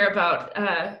wonderful to hear about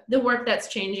the work that's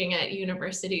changing at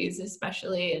universities,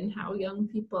 especially, and how young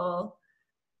people,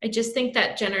 I just think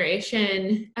that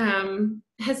generation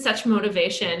has such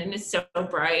motivation and is so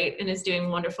bright and is doing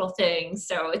wonderful things.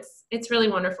 So it's really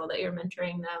wonderful that you're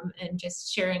mentoring them and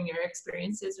just sharing your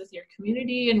experiences with your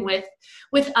community and with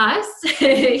us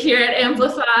here at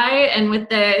Amplify and with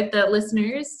the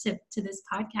listeners to this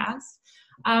podcast.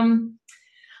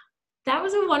 That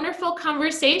was a wonderful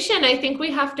conversation. I think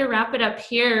we have to wrap it up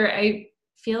here. I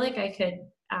feel like I could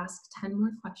ask 10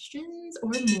 more questions or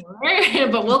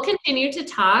more, but we'll continue to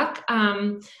talk.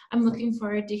 I'm looking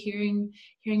forward to hearing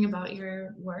about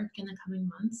your work in the coming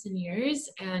months and years,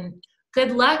 and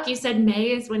good luck. You said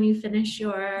May is when you finish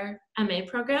your MA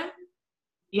program?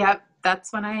 Yep,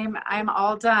 that's when I'm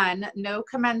all done. No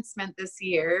commencement this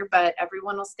year, but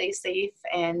everyone will stay safe,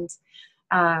 and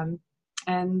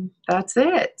that's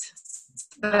it.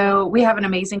 So we have an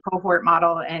amazing cohort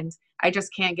model, and I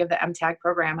just can't give the MTAG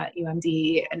program at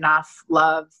UMD enough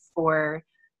love for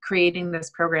creating this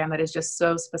program that is just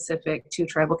so specific to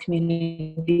tribal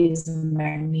communities and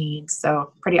their needs.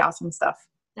 So pretty awesome stuff.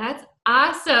 That's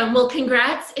awesome. Well,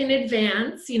 congrats in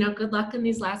advance. Good luck in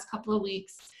these last couple of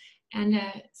weeks, and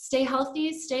stay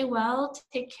healthy, stay well,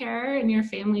 take care, and your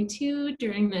family too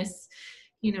during this,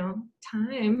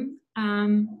 time.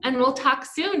 And we'll talk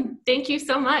soon. Thank you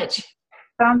so much.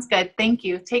 Sounds good. Thank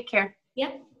you. Take care.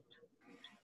 Yep.